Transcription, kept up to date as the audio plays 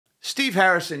Steve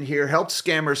Harrison here helped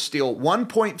scammers steal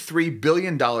 $1.3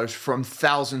 billion from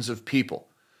thousands of people.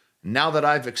 Now that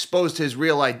I've exposed his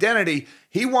real identity,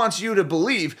 he wants you to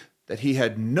believe that he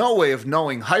had no way of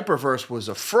knowing Hyperverse was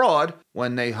a fraud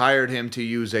when they hired him to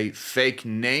use a fake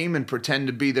name and pretend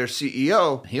to be their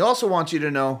CEO. He also wants you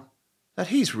to know that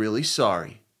he's really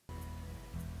sorry.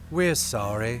 We're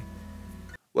sorry.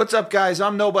 What's up, guys?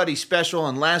 I'm Nobody Special,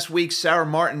 and last week Sarah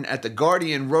Martin at The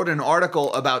Guardian wrote an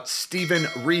article about Steven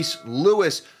Reece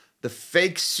Lewis, the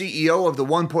fake CEO of the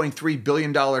 $1.3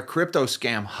 billion crypto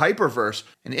scam Hyperverse.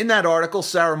 And in that article,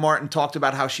 Sarah Martin talked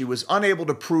about how she was unable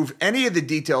to prove any of the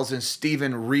details in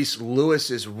Steven Reece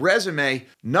Lewis's resume.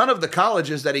 None of the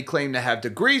colleges that he claimed to have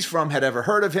degrees from had ever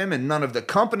heard of him, and none of the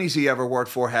companies he ever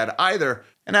worked for had either.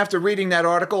 And after reading that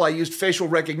article, I used facial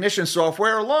recognition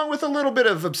software along with a little bit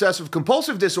of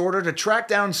obsessive-compulsive disorder to track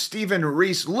down Steven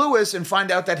Reece Lewis and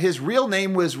find out that his real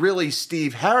name was really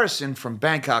Steve Harrison from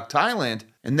Bangkok, Thailand.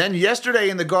 And then yesterday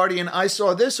in The Guardian, I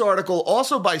saw this article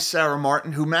also by Sarah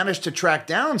Martin, who managed to track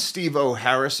down Steve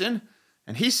Harrison,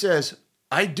 and he says,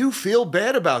 "I do feel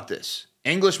bad about this.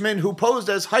 Englishman who posed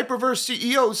as Hyperverse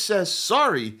CEO says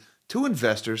sorry to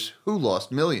investors who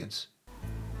lost millions."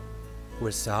 We're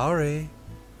sorry.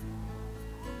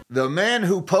 The man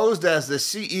who posed as the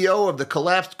CEO of the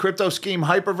collapsed crypto scheme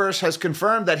Hyperverse has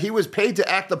confirmed that he was paid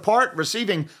to act the part,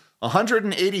 receiving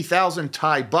 180,000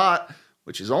 Thai baht,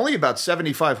 which is only about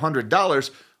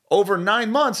 $7,500, over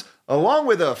 9 months, along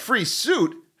with a free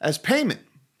suit as payment.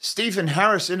 Steven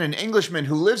Harrison, an Englishman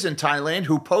who lives in Thailand,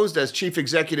 who posed as Chief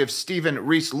Executive Steven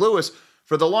Reece Lewis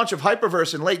for the launch of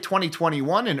Hyperverse in late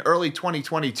 2021 and early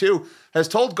 2022, has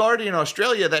told Guardian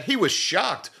Australia that he was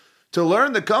shocked to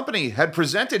learn the company had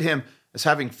presented him as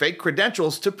having fake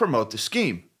credentials to promote the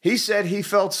scheme. He said he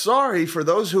felt sorry for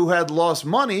those who had lost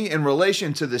money in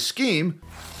relation to the scheme.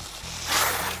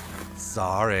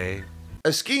 Sorry.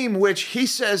 A scheme which he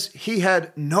says he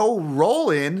had no role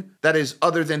in, that is,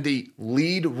 other than the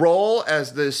lead role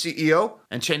as the CEO.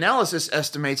 And Chainalysis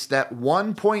estimates that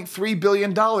 $1.3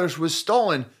 billion was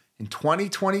stolen in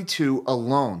 2022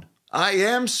 alone. "I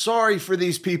am sorry for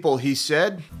these people," he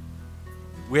said.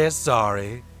 We're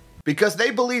sorry. "Because they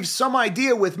believed some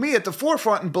idea with me at the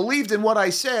forefront and believed in what I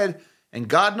said, and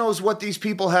God knows what these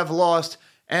people have lost,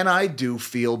 and I do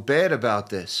feel bad about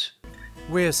this."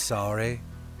 We're sorry.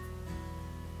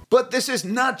 But this is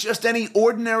not just any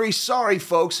ordinary sorry,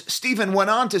 folks. Steven went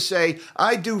on to say,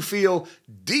 "I do feel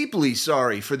deeply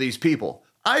sorry for these people.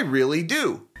 I really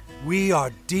do." We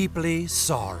are deeply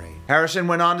sorry. Harrison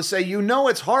went on to say, "You know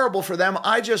it's horrible for them.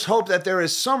 I just hope that there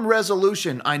is some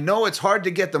resolution. I know it's hard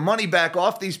to get the money back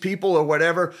off these people or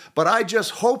whatever, but I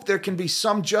just hope there can be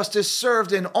some justice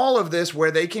served in all of this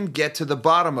where they can get to the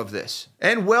bottom of this."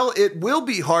 And well, it will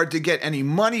be hard to get any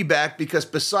money back because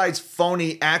besides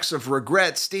phony acts of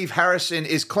regret, Steve Harrison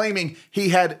is claiming he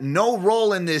had no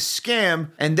role in this scam,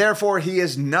 and therefore he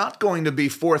is not going to be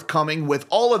forthcoming with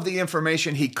all of the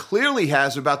information he clearly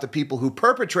has about the people who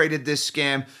perpetrated this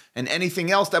scam and anything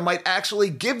else that might actually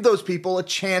give those people a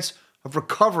chance of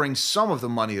recovering some of the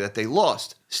money that they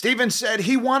lost. Steven said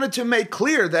he wanted to make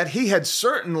clear that he had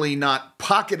certainly not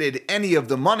pocketed any of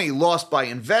the money lost by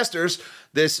investors.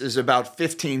 This is about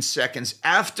 15 seconds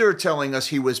after telling us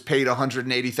he was paid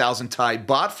 180,000 Thai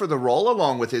baht for the role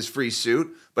along with his free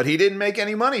suit. But he didn't make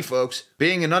any money, folks.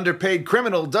 Being an underpaid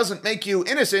criminal doesn't make you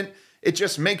innocent. It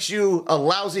just makes you a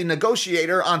lousy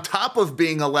negotiator on top of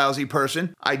being a lousy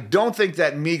person. I don't think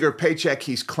that meager paycheck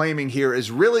he's claiming here is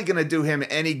really going to do him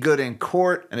any good in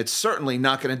court, and it's certainly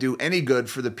not going to do any good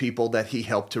for the people that he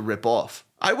helped to rip off.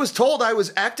 "I was told I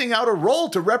was acting out a role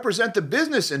to represent the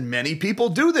business, and many people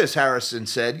do this," Harrison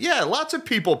said. "Yeah, lots of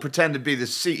people pretend to be the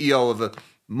CEO of a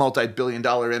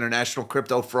multi-billion-dollar international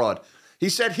crypto fraud." He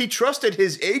said he trusted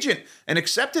his agent and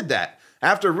accepted that.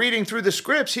 After reading through the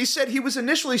scripts, he said he was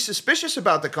initially suspicious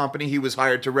about the company he was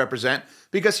hired to represent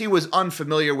because he was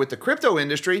unfamiliar with the crypto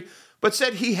industry, but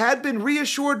said he had been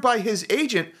reassured by his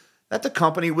agent that the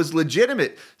company was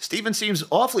legitimate. Steven seems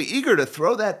awfully eager to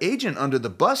throw that agent under the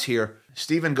bus here.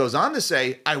 Steven goes on to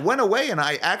say, "I went away and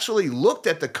I actually looked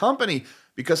at the company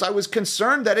because I was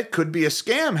concerned that it could be a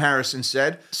scam," Harrison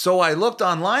said. "So I looked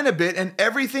online a bit and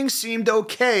everything seemed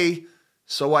okay,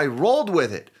 so I rolled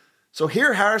with it." So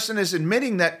here Harrison is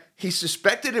admitting that he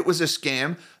suspected it was a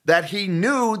scam, that he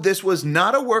knew this was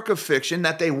not a work of fiction,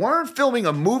 that they weren't filming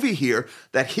a movie here,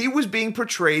 that he was being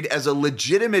portrayed as a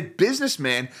legitimate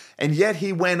businessman, and yet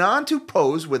he went on to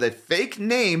pose with a fake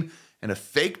name and a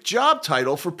fake job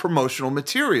title for promotional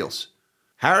materials.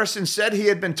 Harrison said he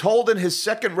had been told in his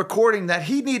second recording that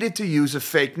he needed to use a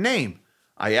fake name.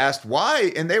 I asked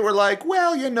why, and they were like,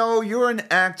 well, you know, you're an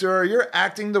actor, you're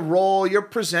acting the role, you're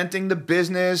presenting the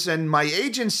business, and my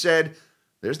agent said,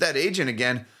 there's that agent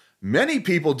again, many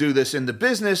people do this in the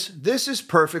business, this is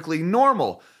perfectly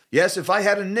normal. Yes, if I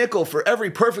had a nickel for every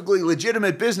perfectly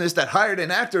legitimate business that hired an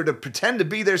actor to pretend to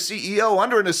be their CEO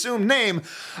under an assumed name,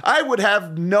 I would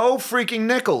have no freaking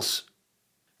nickels.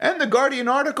 And the Guardian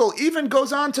article even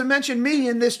goes on to mention me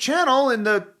in this channel in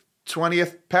the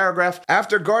 20th paragraph.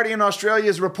 After Guardian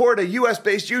Australia's report, a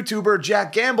US-based YouTuber,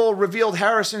 Jack Gamble, revealed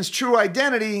Harrison's true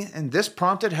identity, and this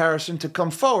prompted Harrison to come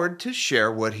forward to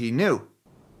share what he knew.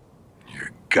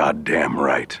 You're goddamn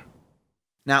right.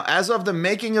 Now, as of the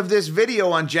making of this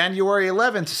video on January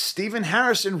 11th, Steven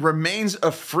Harrison remains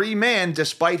a free man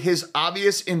despite his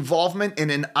obvious involvement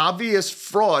in an obvious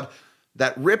fraud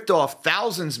that ripped off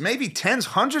thousands, maybe tens,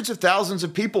 hundreds of thousands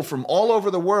of people from all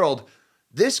over the world.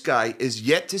 This guy is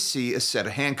yet to see a set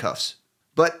of handcuffs.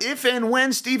 But if and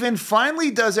when Steven finally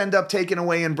does end up taken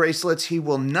away in bracelets, he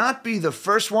will not be the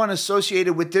first one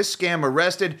associated with this scam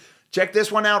arrested. Check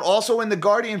this one out, also in The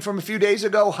Guardian from a few days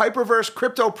ago. Hyperverse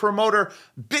crypto promoter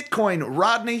Bitcoin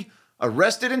Rodney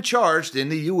arrested and charged in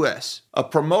the US. A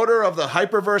promoter of the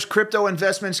Hyperverse crypto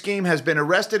investment scheme has been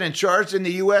arrested and charged in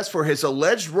the US for his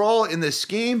alleged role in the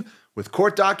scheme, with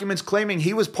court documents claiming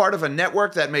he was part of a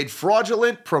network that made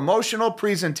fraudulent promotional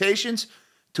presentations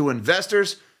to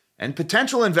investors and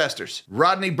potential investors.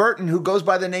 Rodney Burton, who goes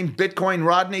by the name Bitcoin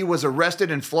Rodney, was arrested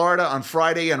in Florida on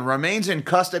Friday and remains in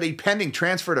custody pending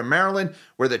transfer to Maryland,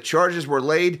 where the charges were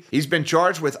laid. He's been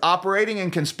charged with operating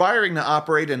and conspiring to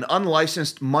operate an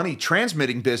unlicensed money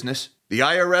transmitting business. The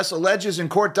IRS alleges in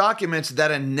court documents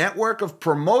that a network of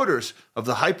promoters of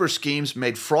the hyper schemes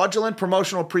made fraudulent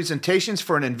promotional presentations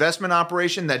for an investment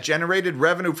operation that generated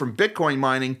revenue from Bitcoin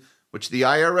mining, which the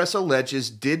IRS alleges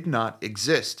did not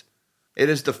exist. It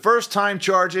is the first time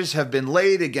charges have been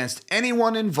laid against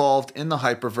anyone involved in the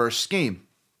Hyperverse scheme.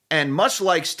 And much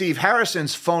like Steve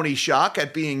Harrison's phony shock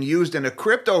at being used in a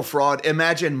crypto fraud,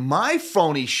 imagine my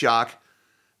phony shock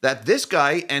that this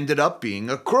guy ended up being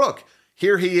a crook.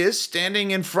 Here he is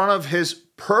standing in front of his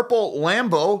purple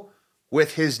Lambo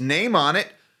with his name on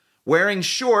it, wearing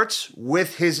shorts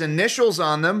with his initials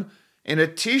on them, and a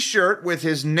t-shirt with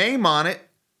his name on it,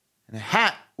 and a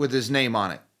hat with his name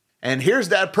on it. And here's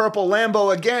that purple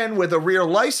Lambo again with a rear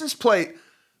license plate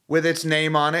with its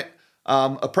name on it.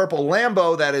 A purple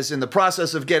Lambo that is in the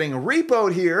process of getting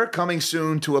repoed here, coming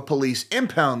soon to a police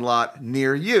impound lot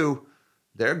near you.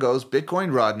 There goes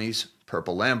Bitcoin Rodney's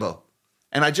purple Lambo.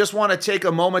 And I just want to take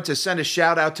a moment to send a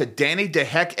shout out to Danny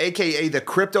DeHeck, aka the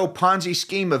Crypto Ponzi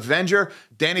Scheme Avenger.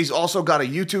 Danny's also got a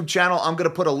YouTube channel. I'm going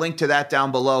to put a link to that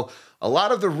down below. A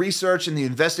lot of the research and the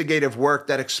investigative work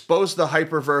that exposed the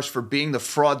Hyperverse for being the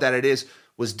fraud that it is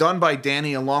was done by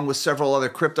Danny along with several other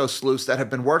crypto sleuths that have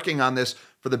been working on this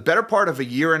for the better part of a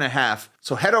year and a half.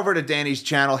 So head over to Danny's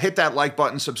channel, hit that like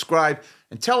button, subscribe,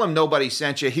 and tell him nobody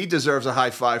sent you. He deserves a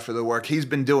high five for the work he's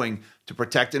been doing to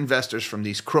protect investors from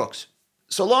these crooks.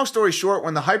 So long story short,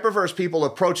 when the Hyperverse people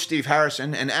approached Steve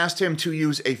Harrison and asked him to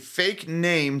use a fake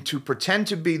name to pretend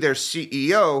to be their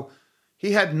CEO,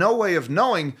 he had no way of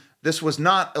knowing this was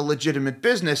not a legitimate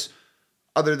business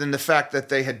other than the fact that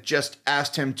they had just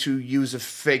asked him to use a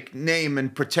fake name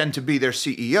and pretend to be their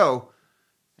CEO.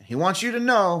 And he wants you to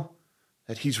know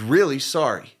that he's really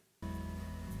sorry.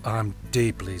 I'm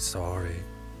deeply sorry.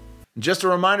 Just a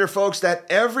reminder, folks, that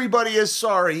everybody is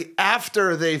sorry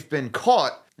after they've been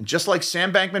caught. And just like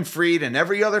Sam Bankman-Fried and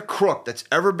every other crook that's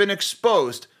ever been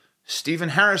exposed, Steven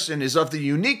Harrison is of the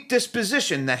unique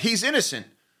disposition that he's innocent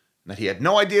and that he had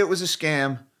no idea it was a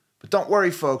scam. But don't worry,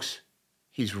 folks.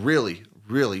 He's really,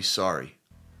 really sorry.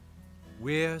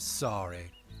 We're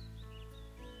sorry.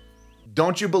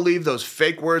 Don't you believe those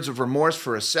fake words of remorse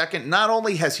for a second? Not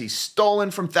only has he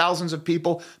stolen from thousands of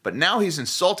people, but now he's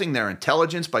insulting their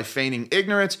intelligence by feigning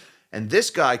ignorance. And this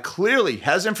guy clearly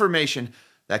has information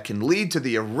that can lead to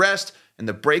the arrest and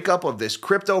the breakup of this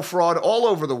crypto fraud all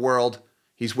over the world.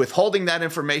 He's withholding that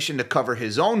information to cover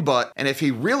his own butt, and if he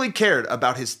really cared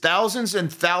about his thousands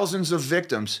and thousands of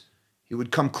victims, he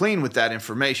would come clean with that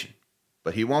information.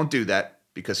 But he won't do that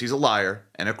because he's a liar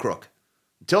and a crook.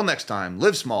 Until next time,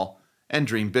 live small and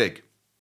dream big.